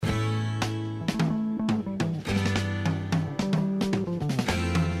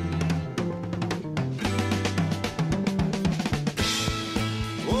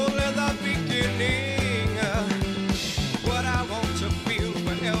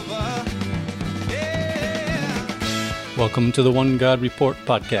Welcome to the One God Report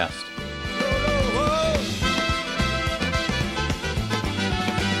podcast.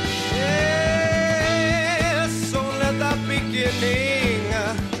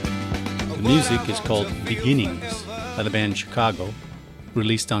 The music is called Beginnings by the band Chicago,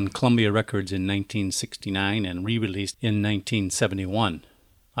 released on Columbia Records in 1969 and re-released in 1971.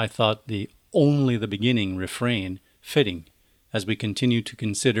 I thought the "Only the Beginning" refrain fitting as we continue to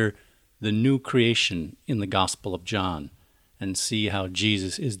consider the new creation in the Gospel of John and see how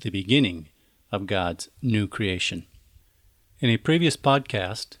Jesus is the beginning of God's new creation. In a previous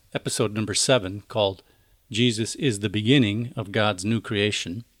podcast, episode number 7, called Jesus is the Beginning of God's New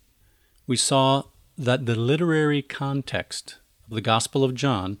Creation, we saw that the literary context of the Gospel of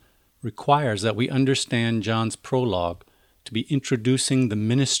John requires that we understand John's prologue to be introducing the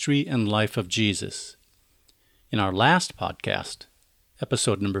ministry and life of Jesus. In our last podcast,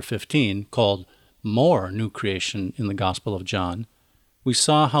 episode number 15, called More New Creation in the Gospel of John, we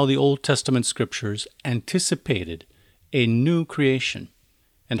saw how the Old Testament scriptures anticipated a new creation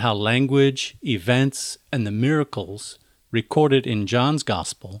and how language, events, and the miracles recorded in John's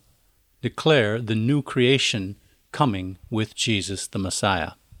Gospel declare the new creation coming with Jesus the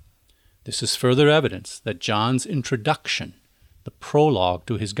Messiah. This is further evidence that John's introduction, the prologue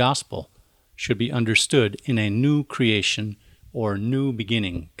to his Gospel, should be understood in a new creation or new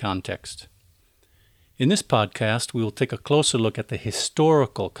beginning context. In this podcast, we will take a closer look at the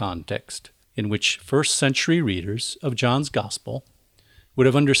historical context in which first-century readers of John's Gospel would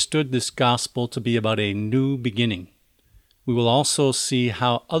have understood this Gospel to be about a new beginning. We will also see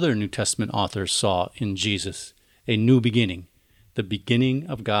how other New Testament authors saw in Jesus a new beginning, the beginning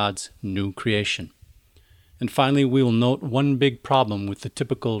of God's new creation. And finally, we will note one big problem with the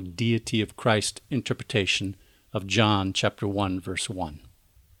typical deity of Christ interpretation of John chapter 1, verse 1.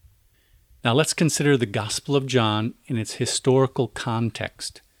 Now let's consider the Gospel of John in its historical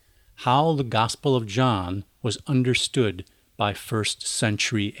context, how the Gospel of John was understood by first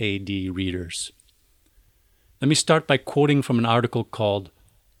century A.D. readers. Let me start by quoting from an article called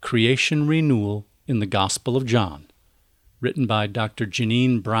Creation Renewal in the Gospel of John, written by Dr.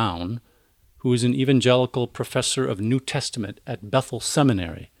 Jeannine Brown, who is an evangelical professor of New Testament at Bethel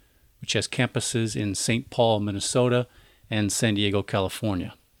Seminary, which has campuses in St. Paul, Minnesota, and San Diego,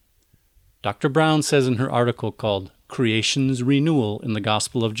 California. Dr. Brown says in her article called Creation's Renewal in the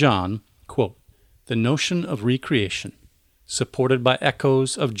Gospel of John, quote, "The notion of recreation, supported by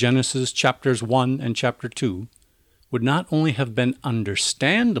echoes of Genesis chapters 1 and chapter 2, would not only have been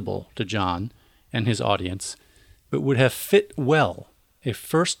understandable to John and his audience, but would have fit well a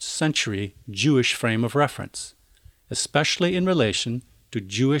first-century Jewish frame of reference, especially in relation to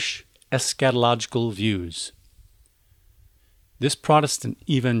Jewish eschatological views." This Protestant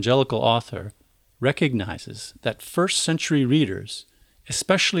evangelical author recognizes that first-century readers,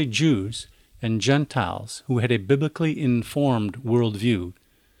 especially Jews and Gentiles who had a biblically informed worldview,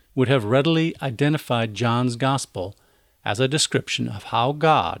 would have readily identified John's Gospel as a description of how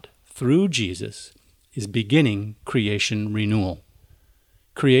God, through Jesus, is beginning creation renewal.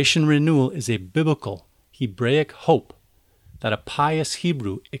 Creation renewal is a biblical, Hebraic hope that a pious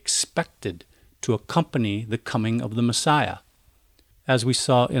Hebrew expected to accompany the coming of the Messiah. As we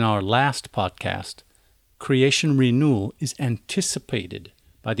saw in our last podcast, creation renewal is anticipated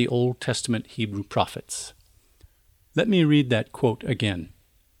by the Old Testament Hebrew prophets. Let me read that quote again.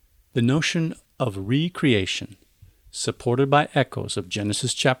 "The notion of recreation, supported by echoes of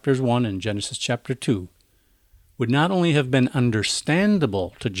Genesis chapters 1 and Genesis chapter 2, would not only have been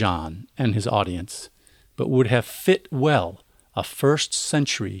understandable to John and his audience, but would have fit well a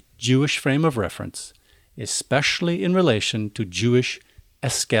first-century Jewish frame of reference, especially in relation to Jewish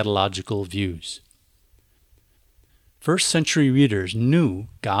eschatological views." First-century readers knew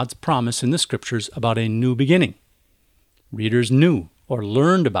God's promise in the Scriptures about a new beginning. Readers knew or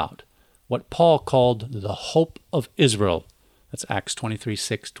learned about what Paul called the hope of Israel. That's Acts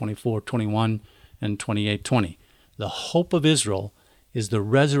 23:6, 24:21, and 28:20. The hope of Israel is the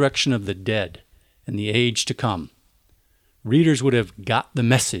resurrection of the dead and the age to come. Readers would have got the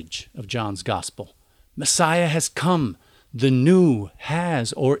message of John's Gospel. Messiah has come. The new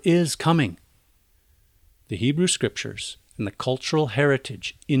has or is coming. The Hebrew Scriptures and the cultural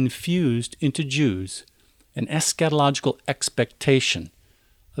heritage infused into Jews an eschatological expectation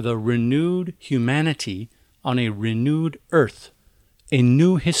of a renewed humanity on a renewed earth, a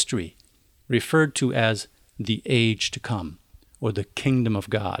new history referred to as the age to come, or the kingdom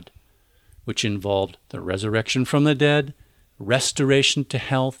of God, which involved the resurrection from the dead, restoration to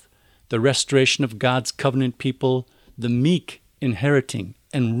health, the restoration of God's covenant people, the meek inheriting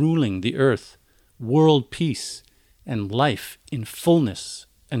and ruling the earth, world peace, and life in fullness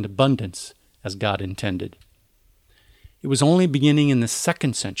and abundance as God intended. It was only beginning in the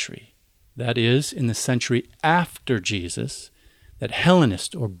 2nd century, that is, in the century after Jesus, that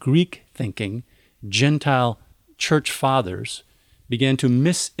Hellenist or Greek-thinking Gentile church fathers began to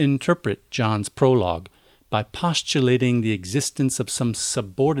misinterpret John's prologue by postulating the existence of some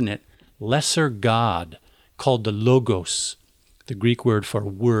subordinate, lesser God called the Logos, the Greek word for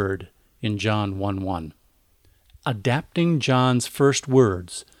word in John 1:1. Adapting John's first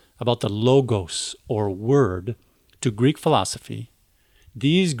words about the Logos or word to Greek philosophy,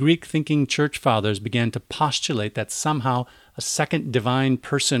 these Greek-thinking church fathers began to postulate that somehow a second divine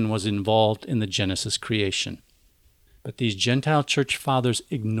person was involved in the Genesis creation. But these Gentile church fathers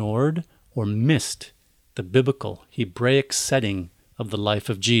ignored or missed the biblical Hebraic setting of the life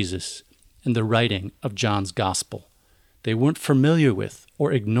of Jesus and the writing of John's gospel. They weren't familiar with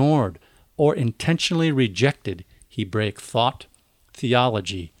or ignored or intentionally rejected Hebraic thought,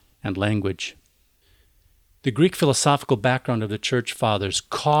 theology, and language. The Greek philosophical background of the church fathers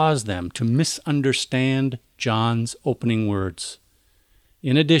caused them to misunderstand John's opening words.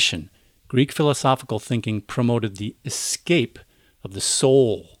 In addition, Greek philosophical thinking promoted the escape of the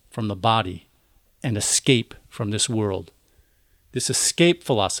soul from the body and escape from this world. This escape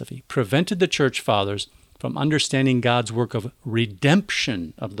philosophy prevented the church fathers from understanding God's work of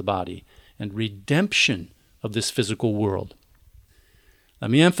redemption of the body and redemption of this physical world.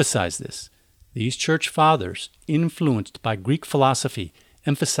 Let me emphasize this. These church fathers, influenced by Greek philosophy,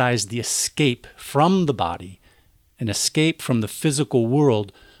 emphasized the escape from the body and escape from the physical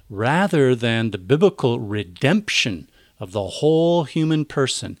world rather than the biblical redemption of the whole human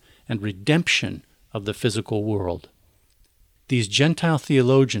person and redemption of the physical world. These Gentile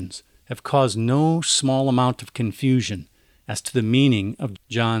theologians have caused no small amount of confusion as to the meaning of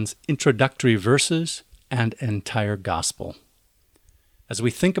John's introductory verses and entire gospel. As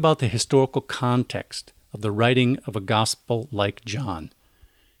we think about the historical context of the writing of a gospel like John,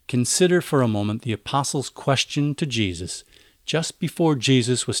 consider for a moment the apostles' question to Jesus just before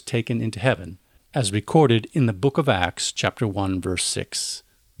Jesus was taken into heaven, as recorded in the book of Acts, chapter 1, verse 6.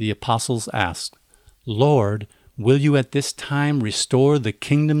 The apostles asked, "Lord, will you at this time restore the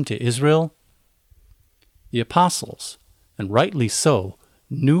kingdom to Israel?" The apostles, and rightly so,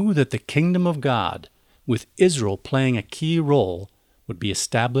 knew that the kingdom of God, with Israel playing a key role, would be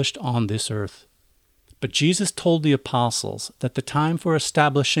established on this earth. But Jesus told the apostles that the time for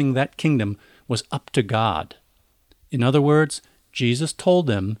establishing that kingdom was up to God. In other words, Jesus told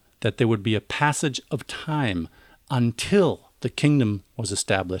them that there would be a passage of time until the kingdom was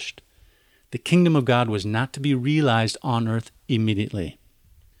established. The kingdom of God was not to be realized on earth immediately.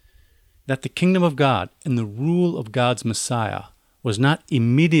 That the kingdom of God and the rule of God's Messiah was not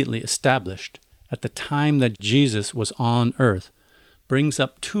immediately established at the time that Jesus was on earth brings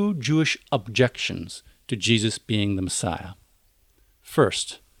up two Jewish objections to Jesus being the Messiah.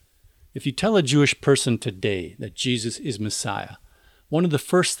 First, if you tell a Jewish person today that Jesus is Messiah, one of the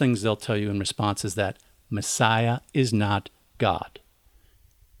first things they'll tell you in response is that Messiah is not God.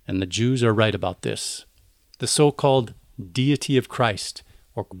 And the Jews are right about this. The so-called deity of Christ,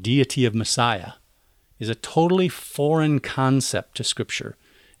 or deity of Messiah, is a totally foreign concept to Scripture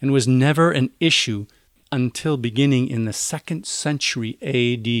and was never an issue until beginning in the 2nd century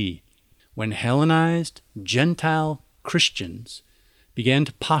A.D., when Hellenized Gentile Christians began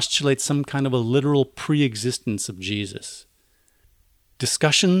to postulate some kind of a literal pre-existence of Jesus.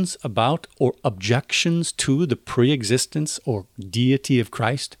 Discussions about or objections to the pre-existence or deity of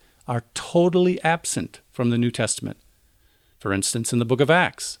Christ are totally absent from the New Testament. For instance, in the book of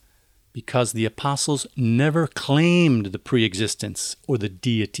Acts, because the apostles never claimed the pre-existence or the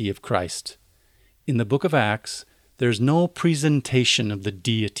deity of Christ. In the book of Acts, there's no presentation of the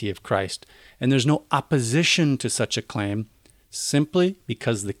deity of Christ, and there's no opposition to such a claim, simply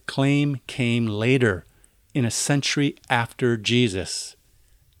because the claim came later, in a century after Jesus.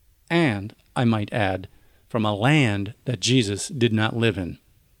 And, I might add, from a land that Jesus did not live in.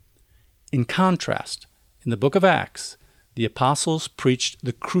 In contrast, in the book of Acts, the apostles preached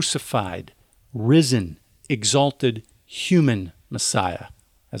the crucified, risen, exalted, human Messiah.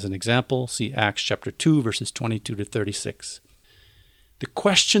 As an example, see Acts chapter 2, verses 22 to 36. The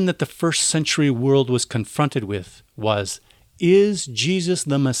question that the first century world was confronted with was, is Jesus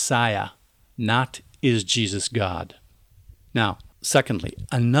the Messiah, not is Jesus God? Now, secondly,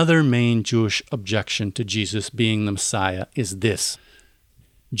 another main Jewish objection to Jesus being the Messiah is this.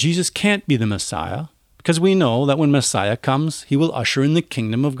 Jesus can't be the Messiah because we know that when Messiah comes, he will usher in the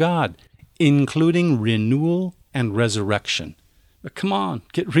kingdom of God, including renewal and resurrection. But come on,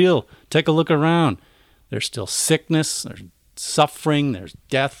 get real. Take a look around. There's still sickness, there's suffering, there's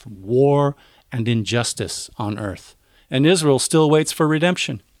death, war, and injustice on earth. And Israel still waits for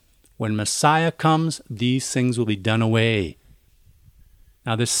redemption. When Messiah comes, these things will be done away.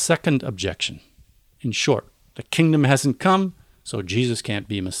 Now, this second objection, in short, the kingdom hasn't come, so Jesus can't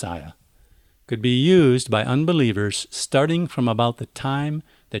be Messiah, could be used by unbelievers starting from about the time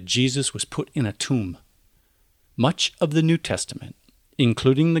that Jesus was put in a tomb. Much of the New Testament,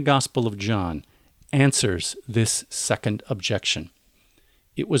 including the Gospel of John, answers this second objection.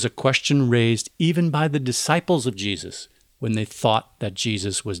 It was a question raised even by the disciples of Jesus when they thought that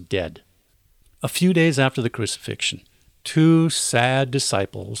Jesus was dead. A few days after the crucifixion, 2 sad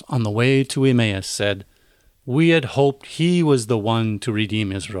disciples on the way to Emmaus said, "We had hoped he was the one to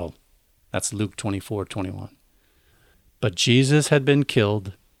redeem Israel." That's Luke 24:21. But Jesus had been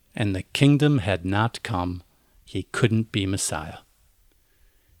killed, and the kingdom had not come. He couldn't be Messiah.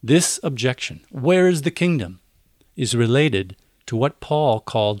 This objection, "Where is the kingdom?" is related to what Paul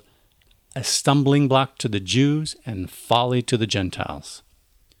called a stumbling block to the Jews and folly to the Gentiles.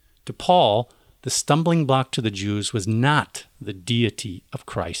 To Paul, the stumbling block to the Jews was not the deity of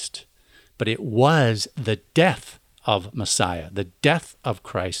Christ, but it was the death of Messiah, the death of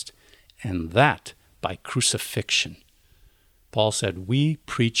Christ, and that by crucifixion. Paul said, "We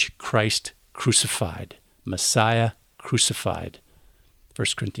preach Christ crucified, Messiah crucified."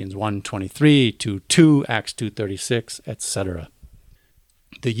 1 Corinthians 1:23, 2:2, Acts 2:36, etc.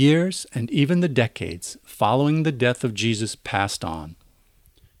 The years and even the decades following the death of Jesus passed on.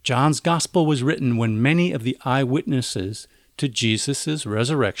 John's Gospel was written when many of the eyewitnesses to Jesus'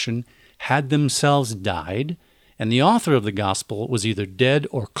 resurrection had themselves died, and the author of the Gospel was either dead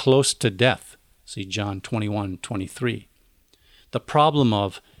or close to death. See John 21:23. The problem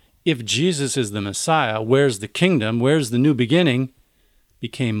of, if Jesus is the Messiah, where's the kingdom, where's the new beginning,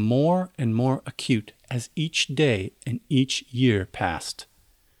 became more and more acute as each day and each year passed.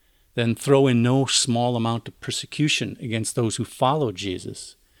 Then throw in no small amount of persecution against those who followed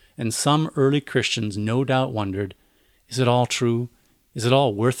Jesus, and some early Christians no doubt wondered, is it all true? Is it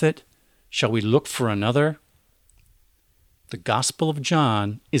all worth it? Shall we look for another? The Gospel of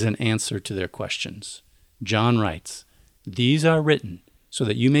John is an answer to their questions. John writes, "These are written so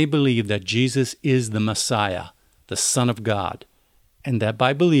that you may believe that Jesus is the Messiah, the Son of God, and that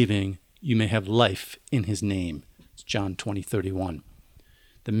by believing you may have life in his name." It's John 20:31.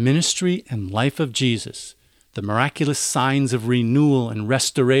 The ministry and life of Jesus, the miraculous signs of renewal and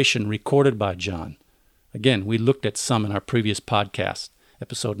restoration recorded by John. Again, we looked at some in our previous podcast,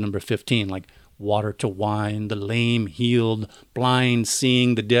 episode number 15, like water to wine, the lame healed, blind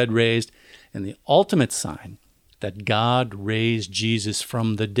seeing, the dead raised, and the ultimate sign that God raised Jesus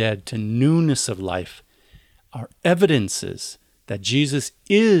from the dead to newness of life are evidences that Jesus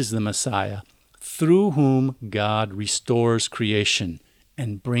is the Messiah through whom God restores creation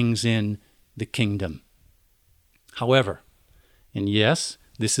and brings in the kingdom. However, and yes,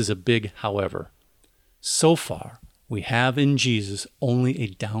 this is a big however, so far we have in Jesus only a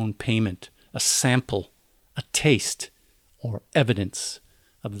down payment, a sample, a taste, or evidence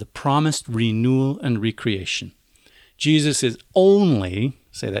of the promised renewal and recreation. Jesus is only,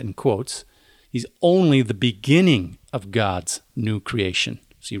 say that in quotes, he's only the beginning of God's new creation.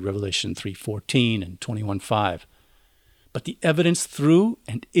 See Revelation 3:14 and 21:5. But the evidence through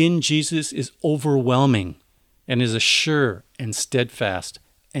and in Jesus is overwhelming and is a sure and steadfast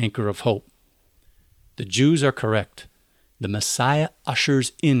anchor of hope. The Jews are correct. The Messiah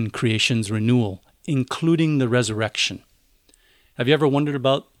ushers in creation's renewal, including the resurrection. Have you ever wondered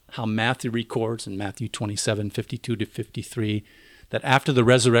about how Matthew records in Matthew 27:52-53 that after the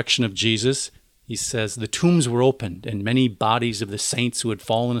resurrection of Jesus, he says, the tombs were opened and many bodies of the saints who had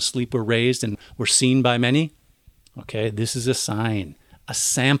fallen asleep were raised and were seen by many? Okay, this is a sign, a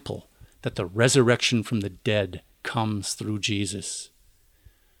sample that the resurrection from the dead comes through Jesus.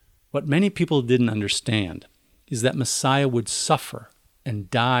 What many people didn't understand is that Messiah would suffer and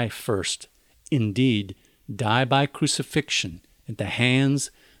die first, indeed, die by crucifixion at the hands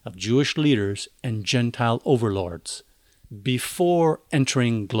of Jewish leaders and Gentile overlords, before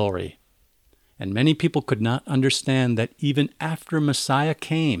entering glory. And many people could not understand that even after Messiah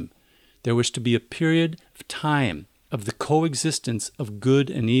came, there was to be a period of time of the coexistence of good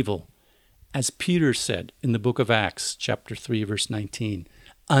and evil, as Peter said in the book of Acts, chapter 3, verse 19,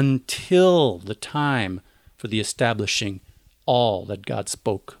 until the time for the establishing all that God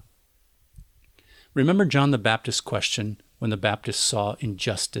spoke. Remember John the Baptist's question when the Baptist saw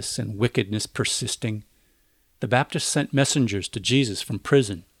injustice and wickedness persisting? The Baptist sent messengers to Jesus from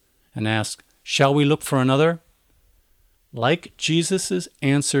prison and asked, "Shall we look for another?" Like Jesus'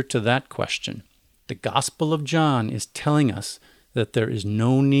 answer to that question, The Gospel of John is telling us that there is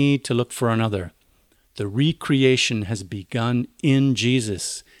no need to look for another. The recreation has begun in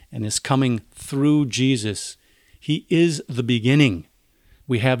Jesus and is coming through Jesus. He is the beginning.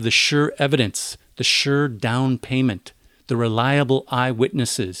 We have the sure evidence, the sure down payment, the reliable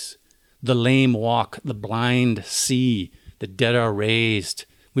eyewitnesses. The lame walk, the blind see, the dead are raised.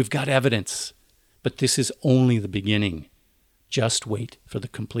 We've got evidence, but this is only the beginning. Just wait for the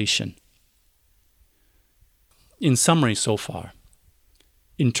completion. In summary so far,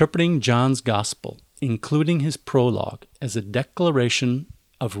 interpreting John's Gospel, including his prologue, as a declaration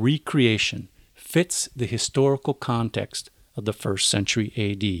of recreation fits the historical context of the 1st century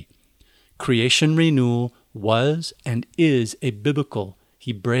A.D. Creation renewal was and is a biblical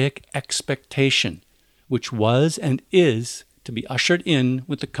Hebraic expectation, which was and is to be ushered in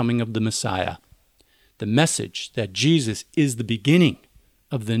with the coming of the Messiah. The message that Jesus is the beginning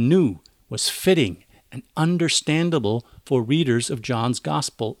of the new was fitting and understandable for readers of John's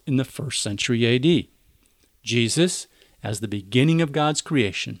Gospel in the 1st century A.D. Jesus, as the beginning of God's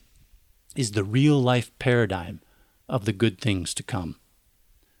creation, is the real-life paradigm of the good things to come.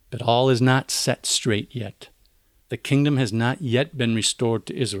 But all is not set straight yet. The kingdom has not yet been restored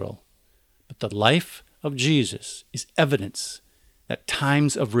to Israel. But the life of Jesus is evidence that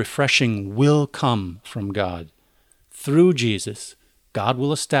times of refreshing will come from God. Through Jesus, God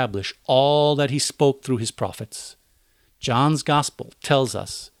will establish all that he spoke through his prophets. John's Gospel tells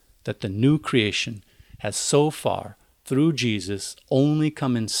us that the new creation has so far, through Jesus, only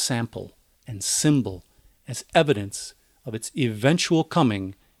come in sample and symbol as evidence of its eventual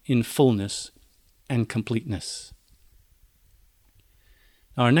coming in fullness and completeness.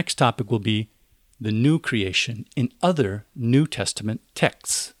 Now, our next topic will be the new creation in other New Testament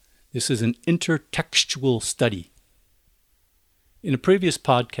texts. This is an intertextual study. In a previous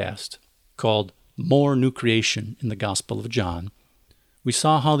podcast called More New Creation in the Gospel of John, we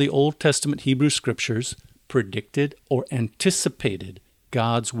saw how the Old Testament Hebrew Scriptures predicted or anticipated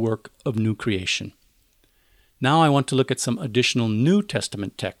God's work of new creation. Now I want to look at some additional New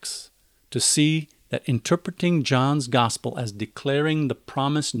Testament texts to see that interpreting John's Gospel as declaring the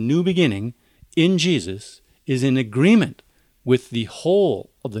promised new beginning in Jesus is in agreement with the whole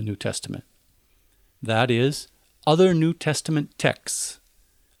of the New Testament. That is, other New Testament texts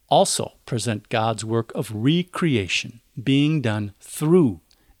also present God's work of recreation being done through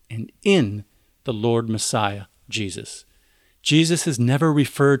and in the Lord Messiah, Jesus. Jesus is never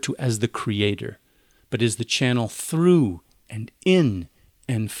referred to as the Creator, but is the channel through and in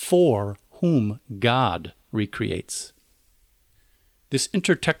and for whom God recreates. This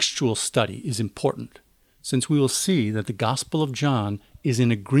intertextual study is important, since we will see that the Gospel of John is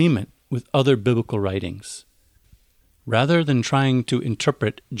in agreement with other biblical writings. Rather than trying to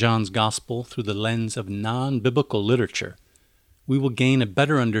interpret John's Gospel through the lens of non-biblical literature, we will gain a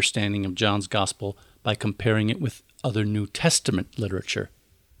better understanding of John's Gospel by comparing it with other New Testament literature.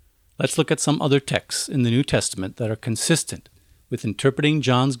 Let's look at some other texts in the New Testament that are consistent with interpreting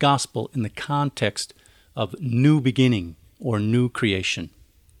John's Gospel in the context of new beginning or new creation.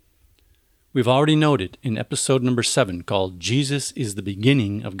 We've already noted in episode number 7, called Jesus is the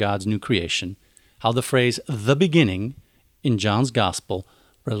Beginning of God's New Creation, how the phrase the beginning in John's Gospel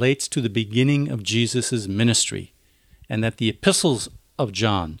relates to the beginning of Jesus' ministry, and that the epistles of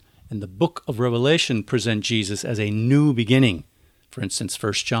John and the book of Revelation present Jesus as a new beginning. For instance,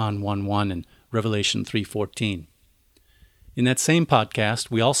 1 John 1:1 and Revelation 3:14. In that same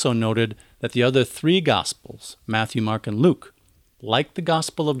podcast, we also noted that the other 3 Gospels, Matthew, Mark, and Luke, like the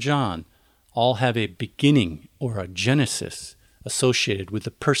Gospel of John, all have a beginning or a genesis associated with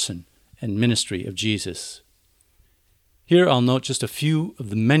the person and ministry of Jesus. Here I'll note just a few of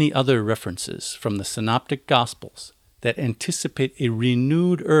the many other references from the Synoptic Gospels that anticipate a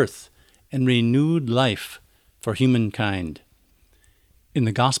renewed earth and renewed life for humankind. In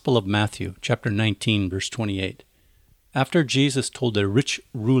the Gospel of Matthew, chapter 19, verse 28, after Jesus told a rich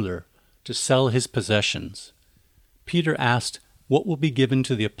ruler to sell his possessions, Peter asked what will be given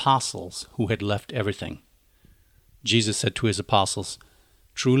to the apostles who had left everything. Jesus said to his apostles,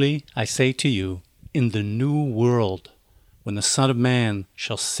 "Truly I say to you, in the new world, when the Son of Man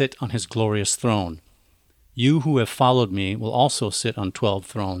shall sit on his glorious throne, you who have followed me will also sit on 12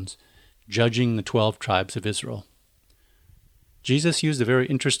 thrones, judging the 12 tribes of Israel." Jesus used a very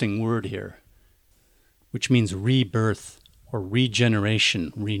interesting word here, which means rebirth or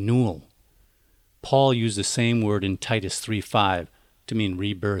regeneration, renewal. Paul used the same word in Titus 3:5 to mean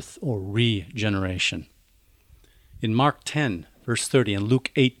rebirth or regeneration. In Mark 10, verse 30, and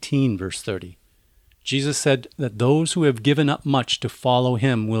Luke 18, verse 30, Jesus said that those who have given up much to follow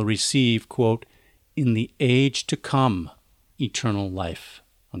him will receive, quote, in the age to come eternal life,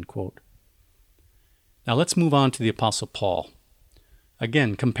 unquote. Now let's move on to the Apostle Paul.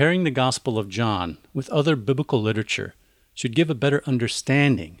 Again, comparing the Gospel of John with other biblical literature should give a better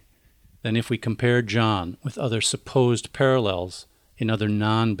understanding than if we compare John with other supposed parallels in other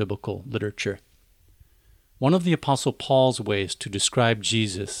non-biblical literature. One of the Apostle Paul's ways to describe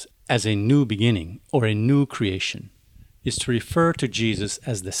Jesus as a new beginning or a new creation is to refer to Jesus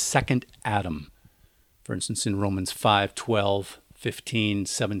as the second Adam. For instance, in Romans 5:12, 15,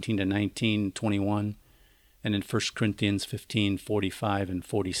 17 to 19, 21, and in 1 Corinthians 15, 45 and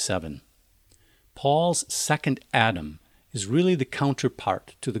 47. Paul's second Adam is really the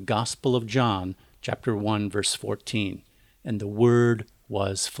counterpart to the Gospel of John, chapter 1, verse 14, and the Word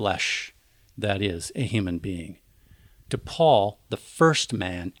was flesh, that is, a human being. To Paul, the first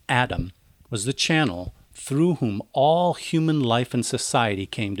man, Adam, was the channel through whom all human life and society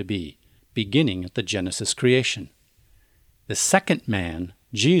came to be, beginning at the Genesis creation. The second man,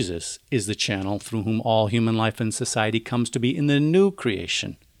 Jesus, is the channel through whom all human life and society comes to be in the new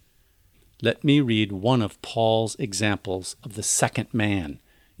creation. Let me read one of Paul's examples of the second man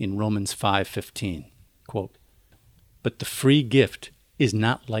in Romans 5:15. Quote, "But the free gift is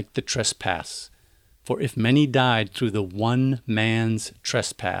not like the trespass. For if many died through the one man's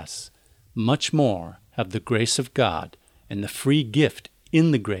trespass, much more have the grace of God and the free gift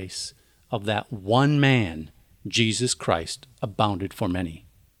in the grace of that one man, Jesus Christ, abounded for many."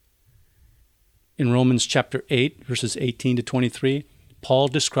 In Romans chapter 8, verses 18 to 23, Paul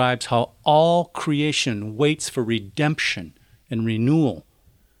describes how all creation waits for redemption and renewal.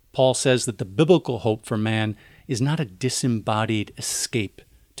 Paul says that the biblical hope for man is not a disembodied escape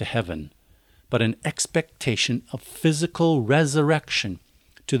to heaven, but an expectation of physical resurrection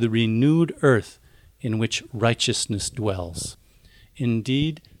to the renewed earth in which righteousness dwells.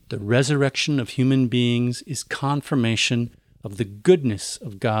 Indeed, the resurrection of human beings is confirmation of the goodness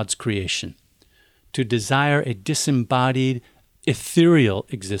of God's creation. To desire a disembodied, ethereal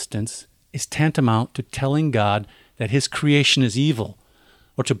existence is tantamount to telling God that his creation is evil,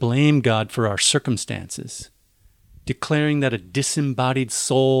 or to blame God for our circumstances. Declaring that a disembodied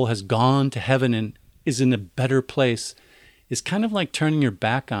soul has gone to heaven and is in a better place is kind of like turning your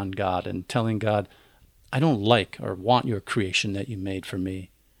back on God and telling God, "I don't like or want your creation that you made for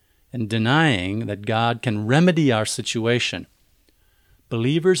me," and denying that God can remedy our situation.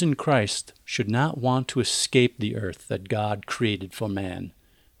 Believers in Christ should not want to escape the earth that God created for man.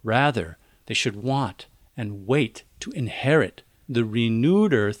 Rather, they should want and wait to inherit the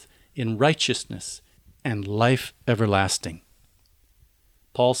renewed earth in righteousness and life everlasting.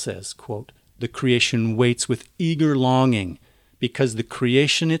 Paul says, quote, "The creation waits with eager longing because the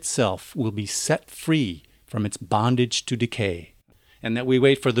creation itself will be set free from its bondage to decay, and that we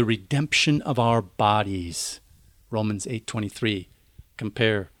wait for the redemption of our bodies." Romans 8:23.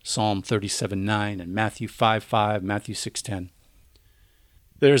 Compare Psalm 37:9 and Matthew 5:5, Matthew 6:10.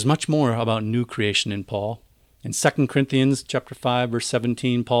 There is much more about new creation in Paul. In 2 Corinthians chapter 5, verse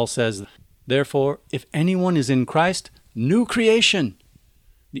 17, Paul says, "Therefore, if anyone is in Christ, new creation.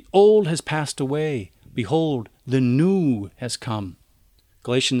 The old has passed away. Behold, the new has come."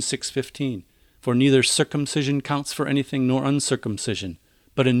 Galatians 6:15, "For neither circumcision counts for anything nor uncircumcision,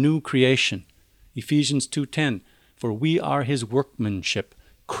 but a new creation." Ephesians 2:10, "For we are his workmanship,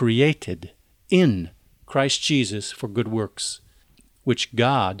 created in Christ Jesus for good works, which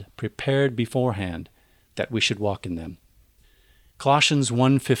God prepared beforehand that we should walk in them." Colossians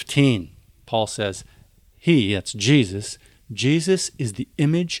 1:15, Paul says, "He," that's Jesus, "Jesus is the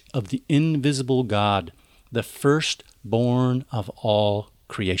image of the invisible God, the firstborn of all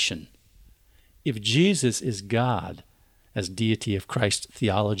creation." If Jesus is God, as deity of Christ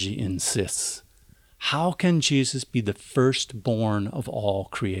theology insists, how can Jesus be the firstborn of all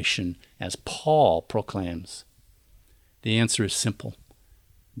creation, as Paul proclaims? The answer is simple.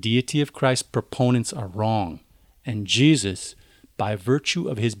 Deity of Christ proponents are wrong, and Jesus, by virtue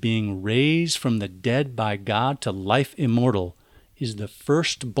of his being raised from the dead by God to life immortal, is the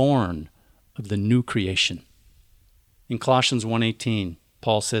firstborn of the new creation. In Colossians 1:18,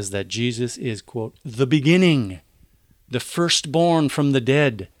 Paul says that Jesus is, quote, "the beginning, the firstborn from the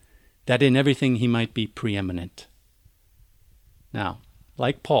dead, that in everything he might be preeminent." Now,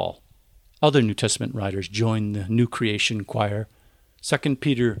 like Paul, other New Testament writers join the new creation choir. 2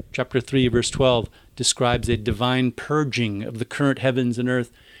 Peter chapter 3, verse 12 describes a divine purging of the current heavens and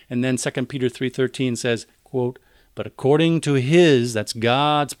earth, and then 2 Peter 3:13 says, quote, "But according to his," that's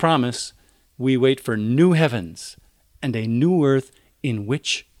God's promise, "we wait for new heavens and a new earth in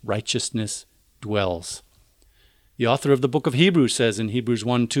which righteousness dwells." The author of the book of Hebrews says in Hebrews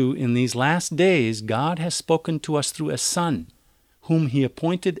 1:2, "In these last days God has spoken to us through a Son, whom he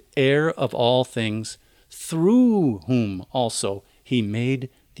appointed heir of all things, through whom also he made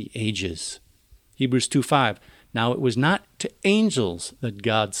the ages." Hebrews 2:5, "Now it was not to angels that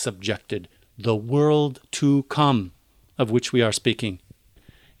God subjected the world to come, of which we are speaking.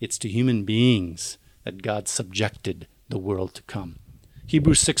 It's to human beings that God subjected the world to come."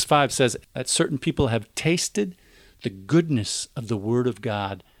 Hebrews 6:5 says that certain people have tasted the goodness of the Word of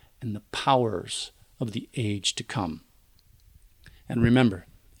God and the powers of the age to come. And remember,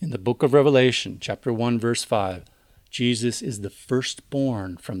 in the book of Revelation, chapter 1, verse 5, Jesus is the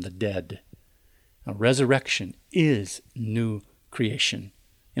firstborn from the dead. Now, resurrection is new creation.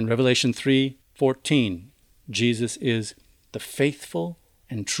 In Revelation 3:14, Jesus is the faithful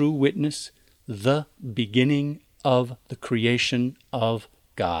and true witness, the beginning of the creation of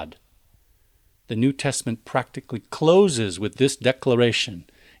God. The New Testament practically closes with this declaration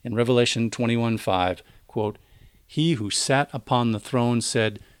in Revelation 21:5, quote, "He who sat upon the throne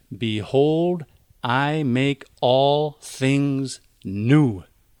said, 'Behold, I make all things new,'"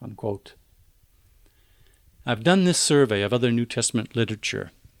 unquote. I've done this survey of other New Testament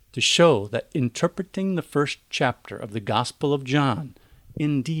literature to show that interpreting the first chapter of the Gospel of John,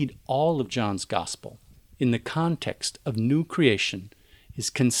 indeed all of John's Gospel, in the context of new creation is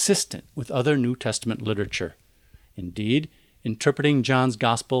consistent with other New Testament literature. Indeed, interpreting John's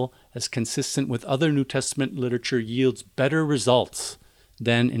Gospel as consistent with other New Testament literature yields better results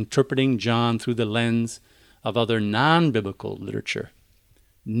than interpreting John through the lens of other non-biblical literature.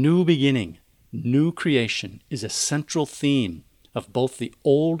 New beginning, new creation is a central theme of both the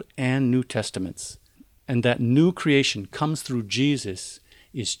Old and New Testaments, and that new creation comes through Jesus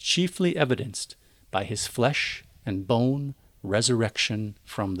is chiefly evidenced by his flesh and bone resurrection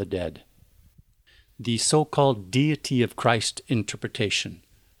from the dead. The so-called deity of Christ interpretation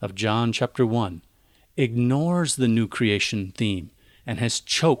of John chapter 1 ignores the new creation theme and has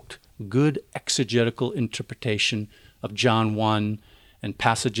choked good exegetical interpretation of John 1 and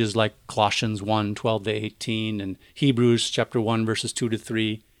passages like Colossians 1:12-18 and Hebrews chapter 1 verses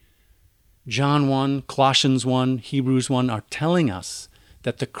 2-3. John 1, Colossians 1, Hebrews 1 are telling us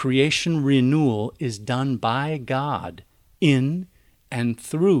that the creation renewal is done by God in and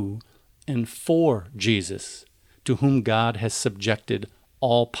through and for Jesus, to whom God has subjected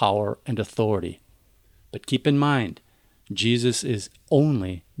all power and authority. But keep in mind, Jesus is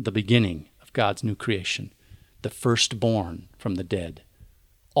only the beginning of God's new creation, the firstborn from the dead.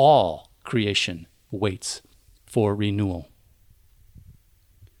 All creation waits for renewal.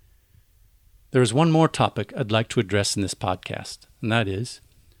 There is one more topic I'd like to address in this podcast, and that is,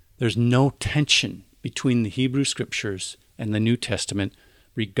 there's no tension between the Hebrew Scriptures and the New Testament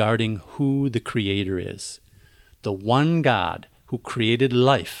regarding who the Creator is. The one God who created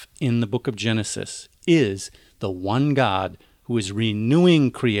life in the book of Genesis is the one God who is renewing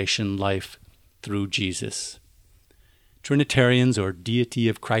creation life through Jesus. Trinitarians or deity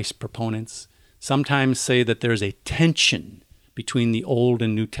of Christ proponents sometimes say that there is a tension between the Old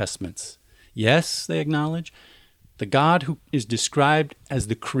and New Testaments. Yes, they acknowledge, the God who is described as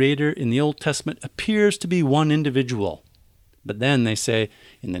the Creator in the Old Testament appears to be one individual. But then they say,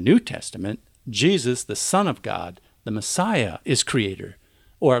 in the New Testament, Jesus, the Son of God, the Messiah, is Creator,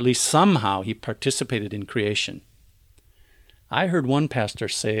 or at least somehow he participated in creation. I heard one pastor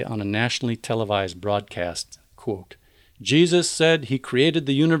say on a nationally televised broadcast, quote, "Jesus said he created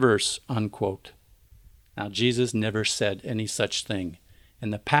the universe," unquote. Now, Jesus never said any such thing,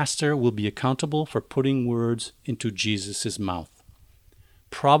 and the pastor will be accountable for putting words into Jesus' mouth.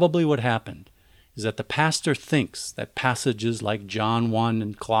 Probably what happened is that the pastor thinks that passages like John 1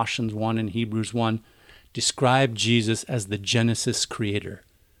 and Colossians 1 and Hebrews 1 describe Jesus as the Genesis creator.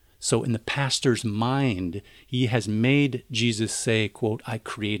 So in the pastor's mind, he has made Jesus say, quote, "I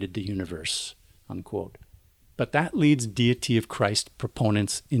created the universe," unquote. But that leads deity of Christ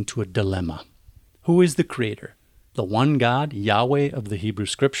proponents into a dilemma. Who is the creator? The one God, Yahweh of the Hebrew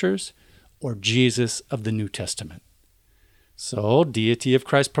Scriptures, or Jesus of the New Testament? So, deity of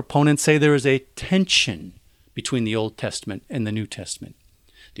Christ proponents say there is a tension between the Old Testament and the New Testament.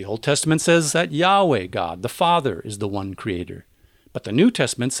 The Old Testament says that Yahweh, God, the Father, is the one creator. But the New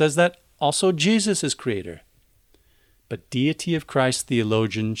Testament says that also Jesus is creator. But deity of Christ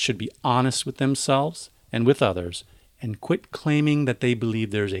theologians should be honest with themselves and with others and quit claiming that they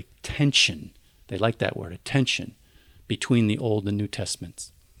believe there's a tension. They like that word, a tension, between the Old and New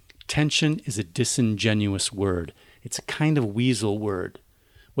Testaments. Tension is a disingenuous word. It's a kind of weasel word.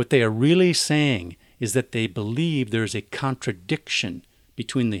 What they are really saying is that they believe there is a contradiction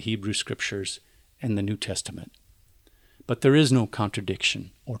between the Hebrew Scriptures and the New Testament. But there is no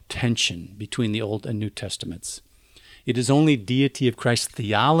contradiction or tension between the Old and New Testaments. It is only deity of Christ's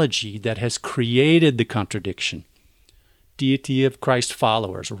theology that has created the contradiction. Deity of Christ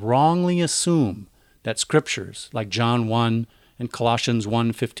followers wrongly assume that scriptures like John 1 and Colossians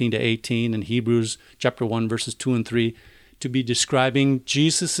 1:15-18 and Hebrews chapter 1 verses 2 and 3 to be describing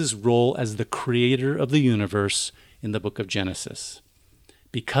Jesus' role as the creator of the universe in the book of Genesis.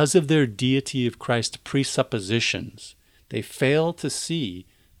 Because of their deity of Christ presuppositions, they fail to see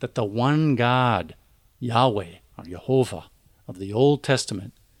that the one God, Yahweh, or Jehovah, of the Old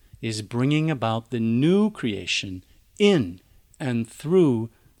Testament is bringing about the new creation in and through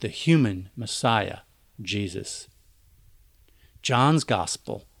the human Messiah, Jesus. John's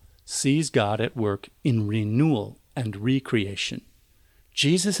Gospel sees God at work in renewal and recreation.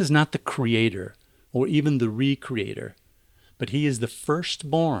 Jesus is not the creator or even the recreator, but he is the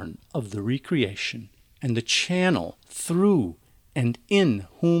firstborn of the recreation and the channel through and in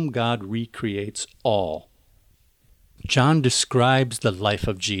whom God recreates all. John describes the life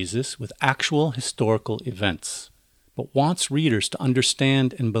of Jesus with actual historical events, but wants readers to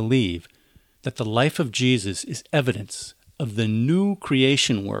understand and believe that the life of Jesus is evidence of the new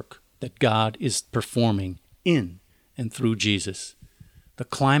creation work that God is performing in and through Jesus. The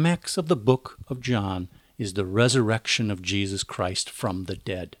climax of the book of John is the resurrection of Jesus Christ from the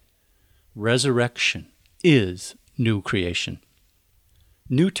dead. Resurrection is new creation.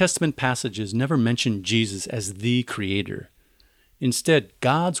 New Testament passages never mention Jesus as the creator. Instead,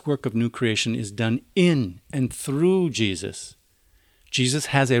 God's work of new creation is done in and through Jesus. Jesus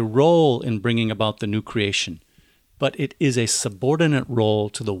has a role in bringing about the new creation, but it is a subordinate role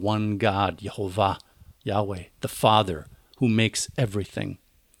to the one God, Jehovah, Yahweh, the Father, who makes everything.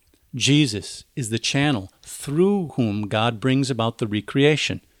 Jesus is the channel through whom God brings about the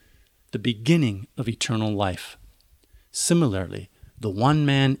recreation, the beginning of eternal life. Similarly, the one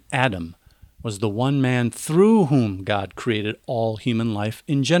man, Adam, was the one man through whom God created all human life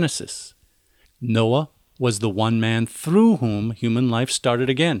in Genesis. Noah was the one man through whom human life started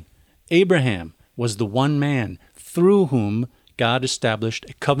again. Abraham was the one man through whom God established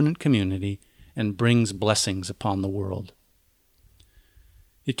a covenant community and brings blessings upon the world.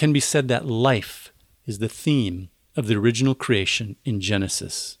 It can be said that life is the theme of the original creation in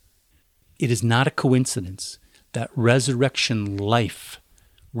Genesis. It is not a coincidence that resurrection life,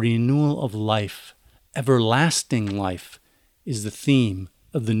 renewal of life, everlasting life is the theme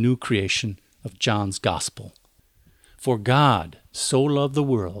of the new creation of John's Gospel. For God so loved the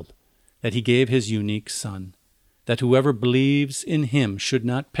world that he gave his unique Son, that whoever believes in him should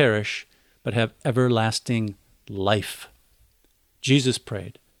not perish, but have everlasting life. Jesus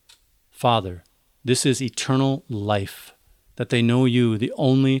prayed, Father, this is eternal life, that they know you, the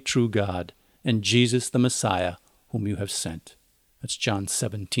only true God, and Jesus the Messiah, whom you have sent. That's John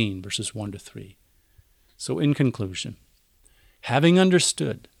 17, verses 1-3. So in conclusion, having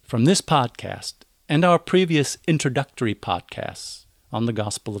understood from this podcast and our previous introductory podcasts on the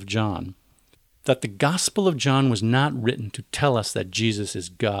Gospel of John, that the Gospel of John was not written to tell us that Jesus is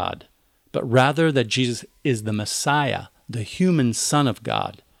God, but rather that Jesus is the Messiah, the human Son of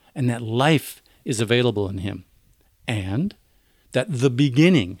God, and that life is available in him, and that the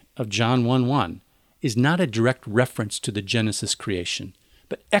beginning of John 1:1 is not a direct reference to the Genesis creation,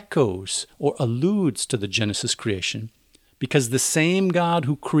 but echoes or alludes to the Genesis creation, because the same God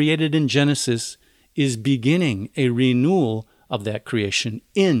who created in Genesis is beginning a renewal of that creation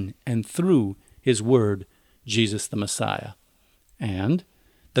in and through his Word, Jesus the Messiah, and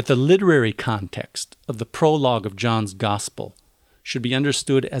that the literary context of the prologue of John's Gospel should be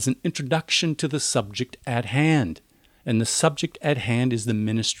understood as an introduction to the subject at hand, and the subject at hand is the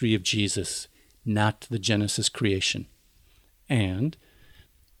ministry of Jesus, not the Genesis creation, and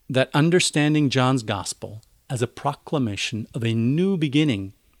that understanding John's Gospel as a proclamation of a new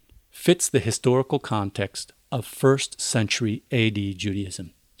beginning fits the historical context of 1st century AD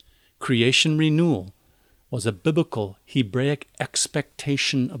Judaism. Creation renewal was a biblical Hebraic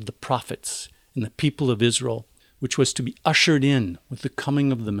expectation of the prophets and the people of Israel, which was to be ushered in with the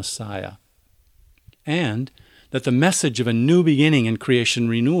coming of the Messiah, and that the message of a new beginning and creation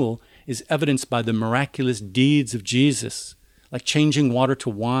renewal is evidenced by the miraculous deeds of Jesus, like changing water to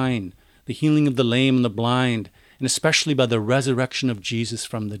wine, the healing of the lame and the blind, and especially by the resurrection of Jesus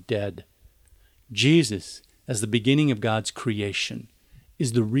from the dead. Jesus, as the beginning of God's creation,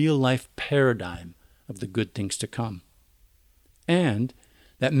 is the real-life paradigm of the good things to come. And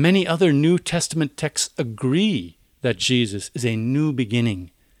that many other New Testament texts agree that Jesus is a new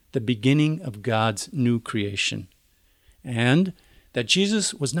beginning, the beginning of God's new creation. And that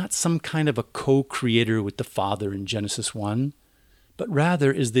Jesus was not some kind of a co-creator with the Father in Genesis 1, but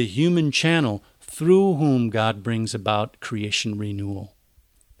rather is the human channel through whom God brings about creation renewal.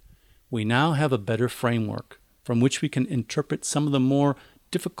 We now have a better framework from which we can interpret some of the more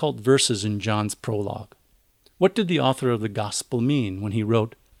difficult verses in John's prologue. What did the author of the Gospel mean when he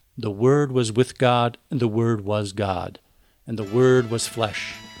wrote, "The Word was with God, and the Word was God, and the Word was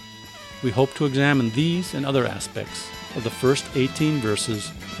flesh"? We hope to examine these and other aspects of the first 18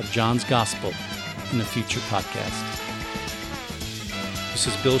 verses of John's Gospel in a future podcast. This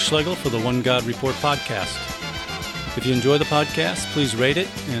is Bill Schlegel for the One God Report podcast. If you enjoy the podcast, please rate it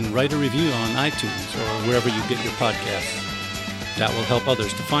and write a review on iTunes or wherever you get your podcasts. That will help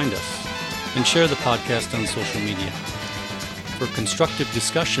others to find us. And share the podcast on social media. For constructive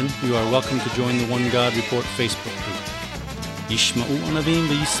discussion, you are welcome to join the One God Report Facebook group. Yishma'u anavim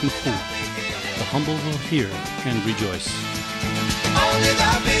v'yismachu. The humble will hear and rejoice.